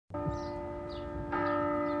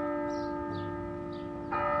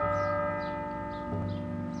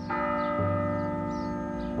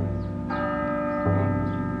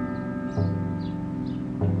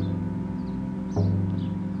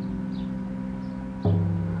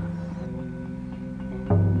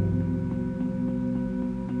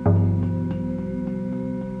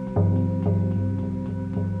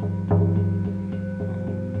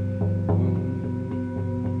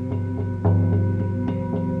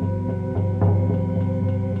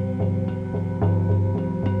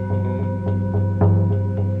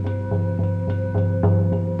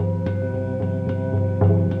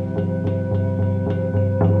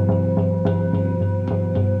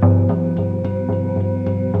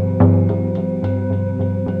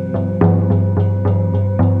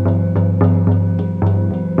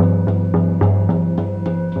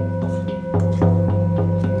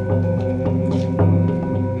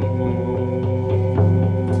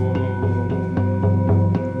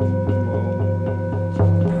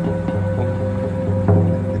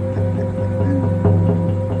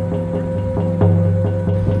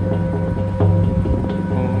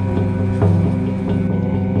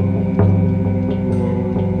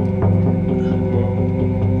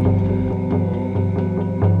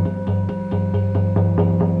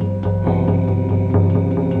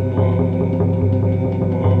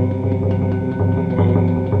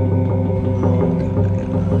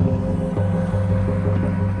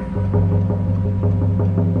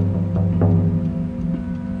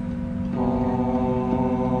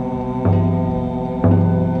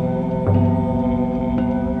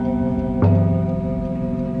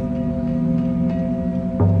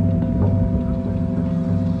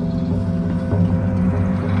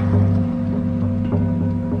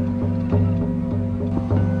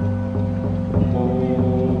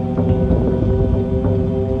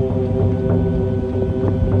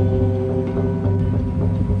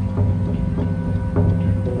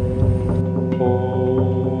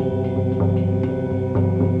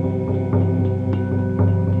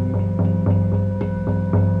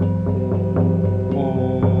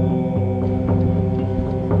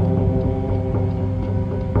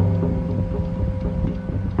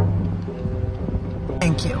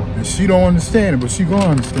she don't understand it, but she gonna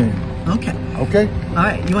understand it. Okay. Okay? All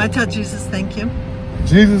right. You want to tell Jesus thank you?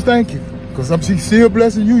 Jesus, thank you. Because she's still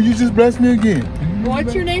blessing you. You just blessed me again.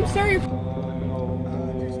 What's your name, sir?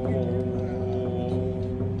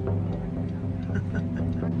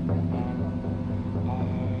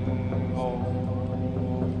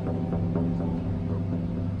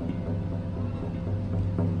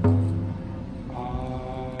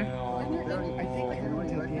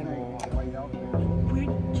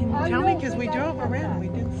 Tell me, because we drove around, we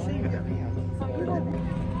didn't see her.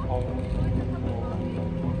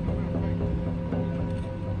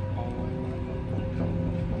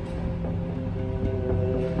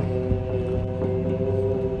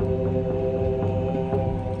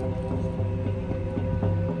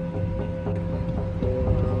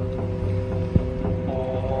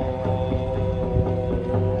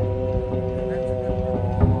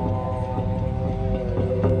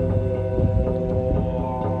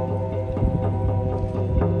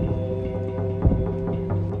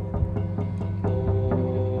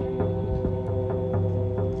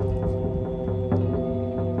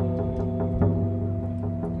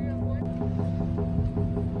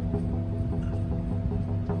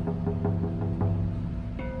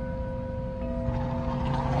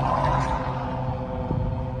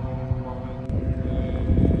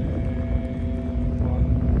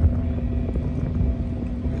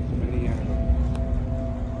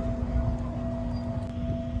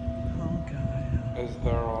 As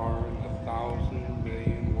there are in 1,000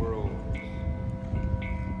 million worlds.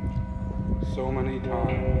 So many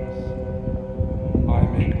times I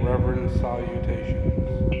make reverent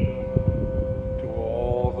salutations to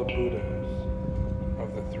all the Buddhas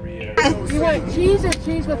of the three areas. You want cheese or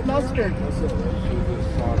cheese with mustard? To the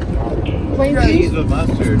Sadhguru Plain cheese with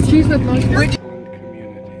mustard. Cheese with mustard. community.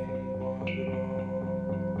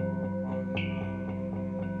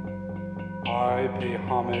 I pay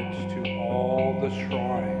homage to all the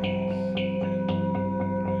shrines.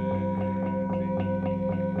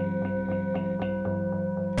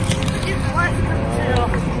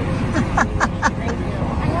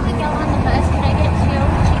 I'm going to go on the bus. Can I get you?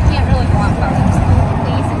 She can't really walk by themselves.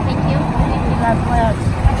 Please and thank you. God bless.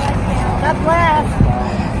 God bless.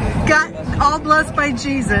 God, all blessed by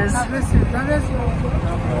Jesus. God bless you. God bless you.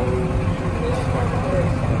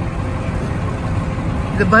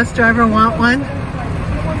 The bus driver want one?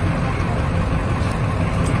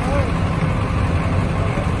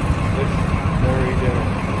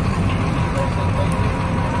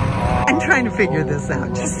 I'm trying to figure this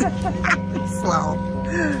out. Just slow.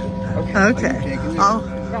 Okay.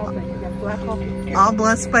 All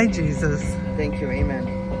blessed by Jesus. Thank you. Amen.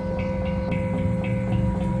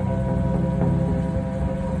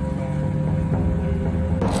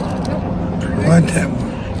 Want that one?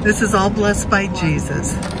 This is all blessed by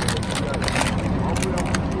Jesus. To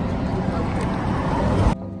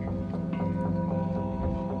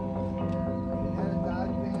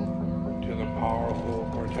the powerful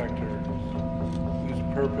protectors, whose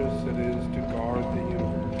purpose it is to guard the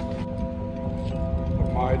universe. The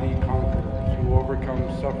mighty conquerors who overcome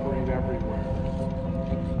suffering everywhere.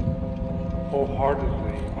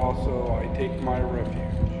 Wholeheartedly, also I take my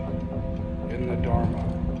refuge in the Dharma,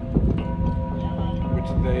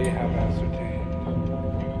 which they have ascertained,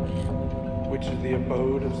 which is the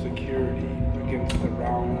abode of security against the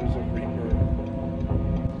rounds of rebirth.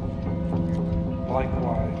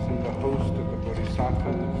 Likewise, in the host of the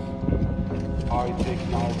Bodhisattvas, I take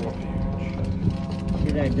my refuge.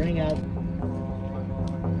 Did I bring out